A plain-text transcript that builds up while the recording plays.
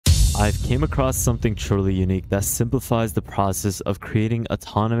I've came across something truly unique that simplifies the process of creating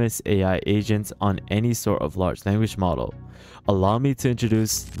autonomous AI agents on any sort of large language model. Allow me to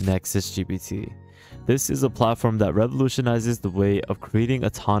introduce NexusGPT. This is a platform that revolutionizes the way of creating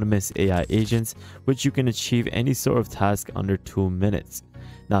autonomous AI agents, which you can achieve any sort of task under 2 minutes.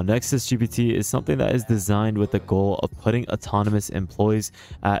 Now, NexusGPT is something that is designed with the goal of putting autonomous employees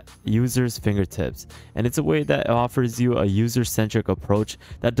at users' fingertips, and it's a way that offers you a user-centric approach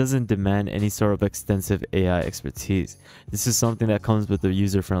that doesn't demand any sort of extensive AI expertise. This is something that comes with a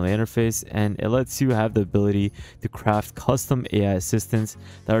user-friendly interface, and it lets you have the ability to craft custom AI assistants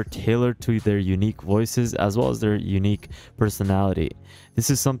that are tailored to their unique voices as well as their unique personality. This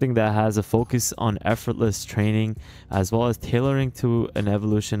is something that has a focus on effortless training as well as tailoring to an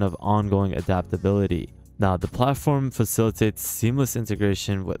evolution of ongoing adaptability. Now, the platform facilitates seamless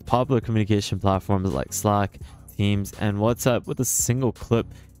integration with popular communication platforms like Slack, Teams, and WhatsApp with a single clip,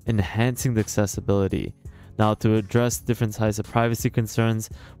 enhancing the accessibility. Now, to address different types of privacy concerns,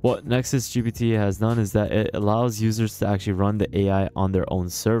 what NexusGPT has done is that it allows users to actually run the AI on their own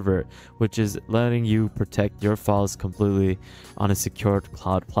server, which is letting you protect your files completely on a secured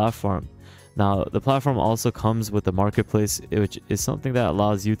cloud platform. Now, the platform also comes with a marketplace, which is something that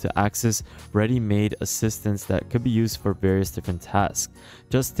allows you to access ready-made assistants that could be used for various different tasks.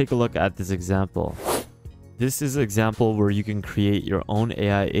 Just take a look at this example. This is an example where you can create your own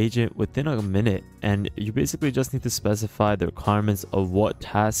AI agent within a minute, and you basically just need to specify the requirements of what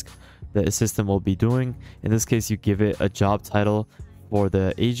task the assistant will be doing. In this case, you give it a job title for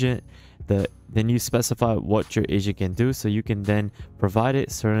the agent. Then you specify what your agent can do, so you can then provide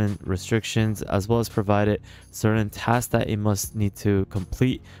it certain restrictions as well as provide it certain tasks that it must need to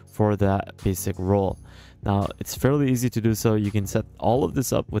complete for that basic role. Now, it's fairly easy to do so. You can set all of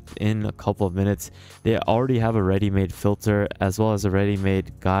this up within a couple of minutes. They already have a ready-made filter as well as a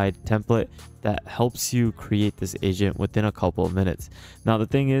ready-made guide template that helps you create this agent within a couple of minutes. Now, the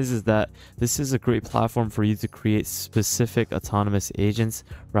thing is that this is a great platform for you to create specific autonomous agents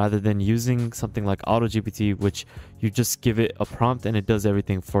rather than using something like AutoGPT, which you just give it a prompt and it does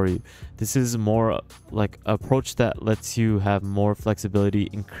everything for you. This is more like an approach that lets you have more flexibility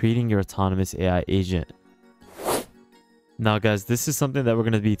in creating your autonomous AI agent. Now guys, this is something that we're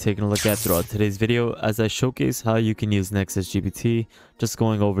going to be taking a look at throughout today's video as I showcase how you can use NexusGPT, just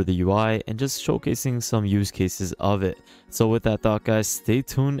going over the UI and just showcasing some use cases of it. So with that thought guys, stay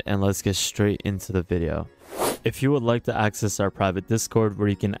tuned and let's get straight into the video. If you would like to access our private Discord where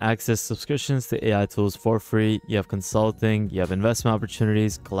you can access subscriptions to AI tools for free, you have consulting, you have investment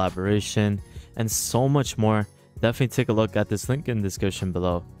opportunities, collaboration, and so much more, definitely take a look at this link in the description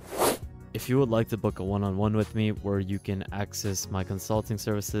below. If you would like to book a one-on-one with me where you can access my consulting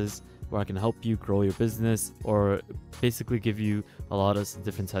services, where I can help you grow your business or basically give you a lot of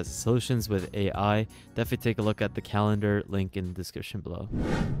different types of solutions with AI, definitely take a look at the calendar link in the description below.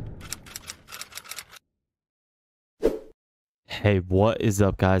 Hey, what is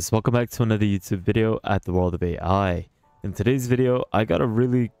up guys? Welcome back to another YouTube video at the world of AI. In today's video, I got a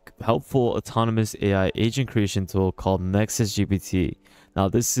really helpful autonomous AI agent creation tool called NexusGPT. Now,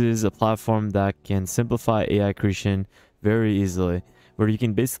 this is a platform that can simplify AI creation very easily, where you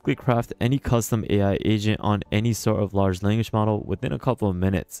can basically craft any custom AI agent on any sort of large language model within a couple of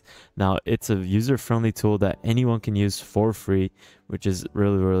minutes. Now, it's a user-friendly tool that anyone can use for free, which is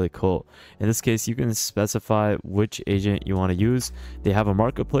really cool. In this case, you can specify which agent you want to use. They have a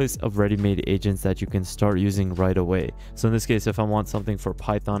marketplace of ready-made agents that you can start using right away. So in this case, if I want something for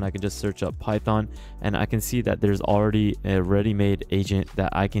Python, I can just search up Python and I can see that there's already a ready-made agent that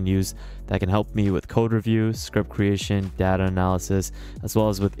I can use that can help me with code review, script creation, data analysis, as well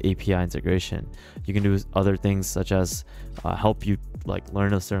as with API integration. You can do other things such as help you like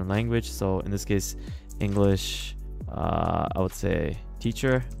learn a certain language. So in this case, English, I would say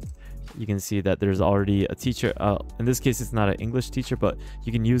teacher. You can see that there's already a teacher. In this case, it's not an English teacher, but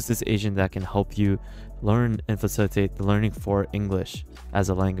you can use this agent that can help you learn and facilitate the learning for English as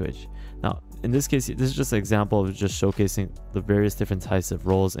a language. Now, in this case, this is just an example of just showcasing the various different types of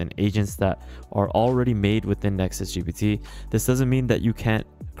roles and agents that are already made within NexusGPT. This doesn't mean that you can't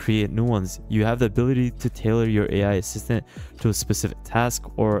create new ones. You have the ability to tailor your AI assistant to a specific task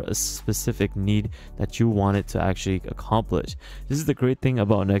or a specific need that you want it to actually accomplish. This is the great thing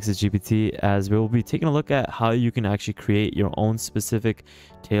about NexusGPT, as we will be taking a look at how you can actually create your own specific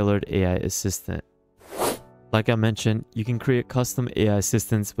tailored AI assistant. Like I mentioned, you can create custom AI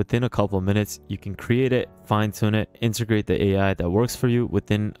assistants within a couple of minutes. You can create it, fine-tune it, integrate the AI that works for you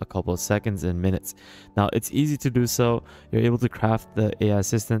within a couple of seconds and minutes. Now, it's easy to do so. You're able to craft the AI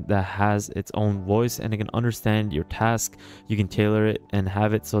assistant that has its own voice and it can understand your task. You can tailor it and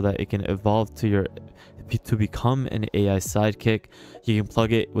have it so that it can evolve to become an AI sidekick. You can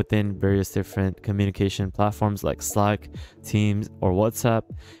plug it within various different communication platforms like Slack, Teams, or WhatsApp.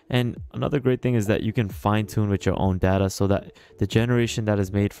 And another great thing is that you can fine tune with your own data so that the generation that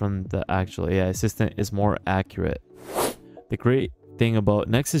is made from the actual AI assistant is more accurate. The great thing about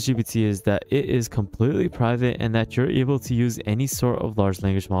NexusGPT is that it is completely private and that you're able to use any sort of large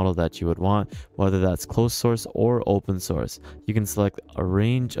language model that you would want, whether that's closed source or open source. You can select a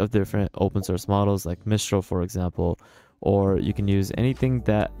range of different open source models like Mistral, for example, or you can use anything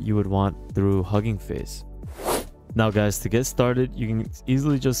that you would want through Hugging Face. Now guys, to get started, you can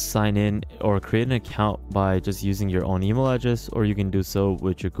easily just sign in or create an account by just using your own email address, or you can do so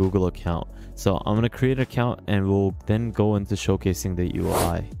with your Google account. So I'm going to create an account and we'll then go into showcasing the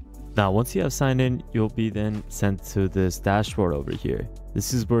UI. Now, once you have signed in, you'll be then sent to this dashboard over here.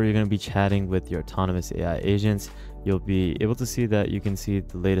 This is where you're going to be chatting with your autonomous AI agents. You'll be able to see that you can see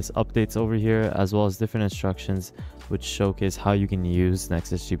the latest updates over here, as well as different instructions which showcase how you can use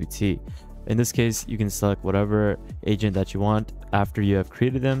NexusGPT. In this case, you can select whatever agent that you want after you have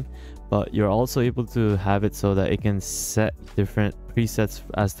created them, but you're also able to have it so that it can set different presets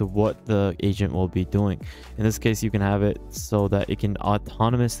as to what the agent will be doing. In this case, you can have it so that it can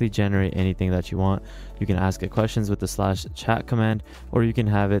autonomously generate anything that you want. You can ask it questions with the /chat command, or you can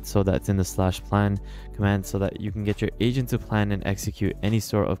have it so that it's in the /plan command so that you can get your agent to plan and execute any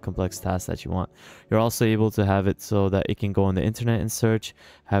sort of complex task that you want. You're also able to have it so that it can go on the internet and search,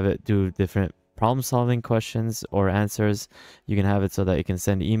 have it do different problem solving questions or answers. You can have it so that it can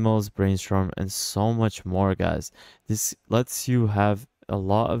send emails, brainstorm, and so much more, guys. This lets you have a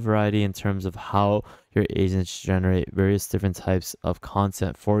lot of variety in terms of how your agents generate various different types of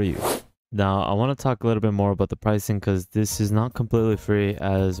content for you. Now, I want to talk a little bit more about the pricing because this is not completely free,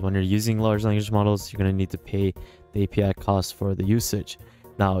 as when you're using large language models, you're going to need to pay the API cost for the usage.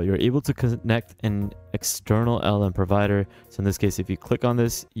 Now, you're able to connect an external LLM provider. So in this case, if you click on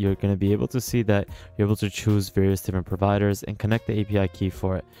this, you're going to be able to see that you're able to choose various different providers and connect the API key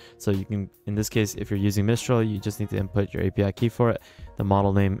for it. So you can, in this case, if you're using Mistral, you just need to input your API key for it, the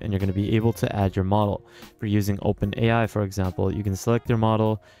model name, and you're going to be able to add your model. If you're using OpenAI, for example, you can select your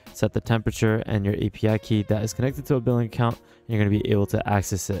model, set the temperature and your API key that is connected to a billing account, and you're going to be able to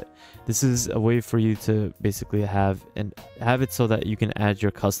access it. This is a way for you to basically have it so that you can add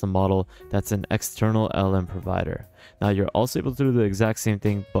your custom model that's an external LLM provider. Now, you're also able to do the exact same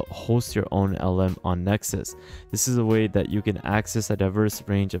thing, but host your own LLM on Nexus. This is a way that you can access a diverse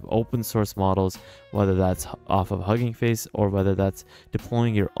range of open source models, whether that's off of Hugging Face or whether that's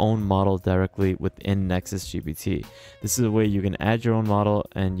deploying your own model directly within NexusGPT. This is a way you can add your own model,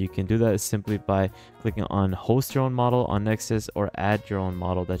 and you can do that simply by clicking on host your own model on Nexus or add your own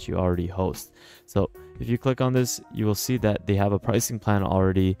model that you already host. So if you click on this, you will see that they have a pricing plan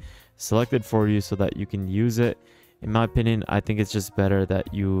already selected for you so that you can use it. In my opinion, I think it's just better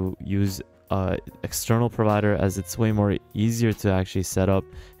that you use an external provider, as it's way more easier to actually set up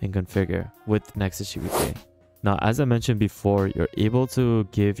and configure with NexusGPT. Now, as I mentioned before, you're able to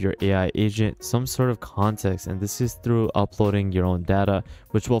give your AI agent some sort of context, and this is through uploading your own data,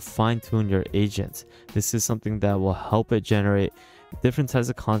 which will fine-tune your agent. This is something that will help it generate different types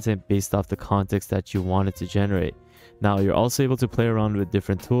of content based off the context that you want it to generate. Now, you're also able to play around with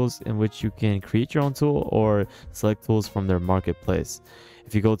different tools in which you can create your own tool or select tools from their marketplace.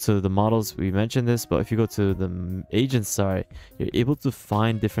 If you go to the models, we mentioned this, but if you go to the agents, you're able to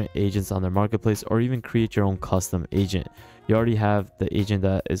find different agents on their marketplace or even create your own custom agent. You already have the agent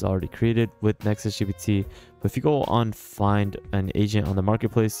that is already created with NexusGPT, but if you go on find an agent on the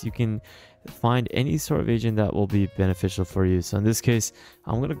marketplace, you can find any sort of agent that will be beneficial for you. So in this case,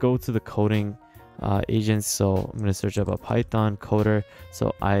 I'm going to go to the coding agents. So I'm going to search up a Python coder.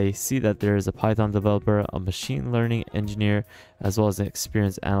 So I see that there is a Python developer, a machine learning engineer, as well as an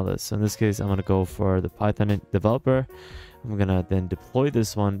experienced analyst. So in this case, I'm going to go for the Python developer. I'm going to then deploy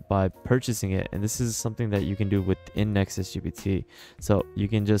this one by purchasing it. And this is something that you can do within NexusGPT. So you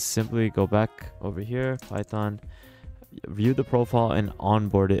can just simply go back over here, Python, view the profile, and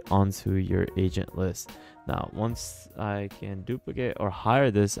onboard it onto your agent list. Now, once I can duplicate or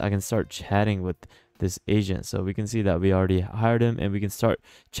hire this, I can start chatting with this agent. So we can see that we already hired him, and we can start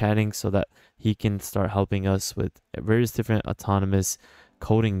chatting so that he can start helping us with various different autonomous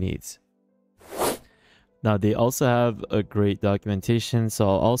coding needs. Now, they also have a great documentation, so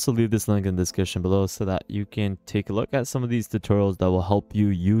I'll also leave this link in the description below so that you can take a look at some of these tutorials that will help you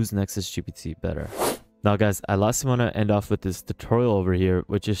use NexusGPT better. Now guys, I lastly want to end off with this tutorial over here,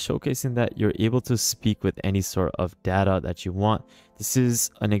 which is showcasing that you're able to speak with any sort of data that you want. This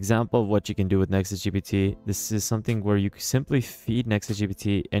is an example of what you can do with NexusGPT. This is something where you simply feed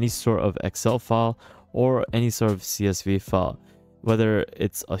NexusGPT any sort of Excel file or any sort of CSV file. Whether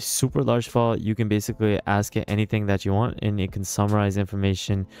it's a super large file, you can basically ask it anything that you want and it can summarize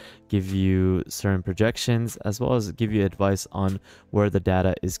information, give you certain projections, as well as give you advice on where the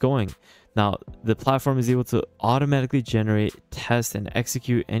data is going. Now, the platform is able to automatically generate, test, and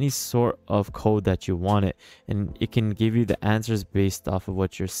execute any sort of code that you want it, and it can give you the answers based off of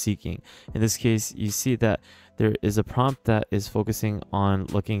what you're seeking. In this case, you see that there is a prompt that is focusing on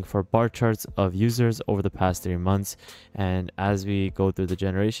looking for bar charts of users over the past 3 months, and as we go through the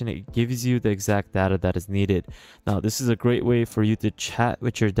generation, it gives you the exact data that is needed. Now, this is a great way for you to chat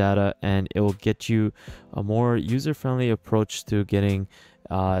with your data, and it will get you a more user-friendly approach to getting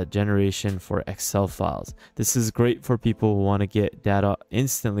generation for Excel files. This is great for people who want to get data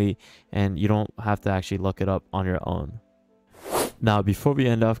instantly and you don't have to actually look it up on your own. Now, before we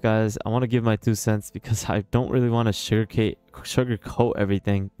end off, guys, I want to give my 2 cents because I don't really want to sugarcoat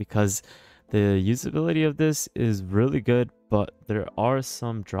everything, because the usability of this is really good, but there are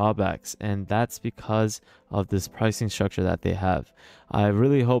some drawbacks, and that's because of this pricing structure that they have. I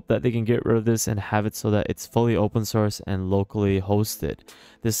really hope that they can get rid of this and have it so that it's fully open source and locally hosted.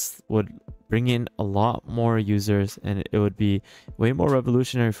 This would bring in a lot more users, and it would be way more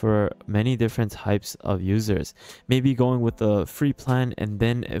revolutionary for many different types of users. Maybe going with a free plan and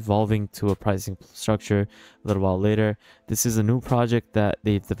then evolving to a pricing structure a little while later. This is a new project that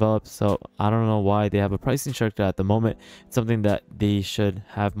they've developed, so I don't know why they have a pricing structure at the moment. It's something that they should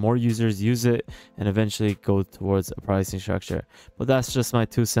have more users use it and eventually go towards a pricing structure. But that's just my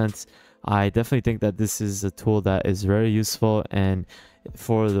 2 cents. I definitely think that this is a tool that is very useful and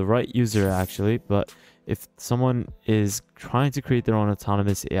for the right user actually, but if someone is trying to create their own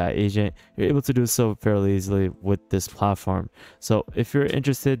autonomous AI agent, you're able to do so fairly easily with this platform. So if you're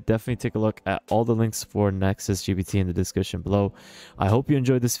interested, definitely take a look at all the links for NexusGPT in the description below. I hope you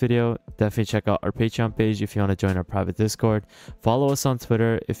enjoyed this video. Definitely check out our Patreon page if you want to join our private Discord. Follow us on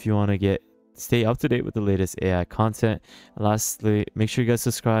Twitter if you want to stay up to date with the latest AI content. And lastly, make sure you guys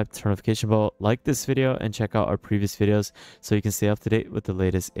subscribe, turn notification bell, like this video, and check out our previous videos so you can stay up to date with the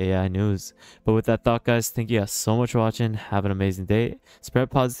latest AI news. But with that thought, guys, thank you guys so much for watching. Have an amazing day, spread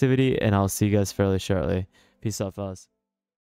positivity, and I'll see you guys fairly shortly. Peace out, fellas.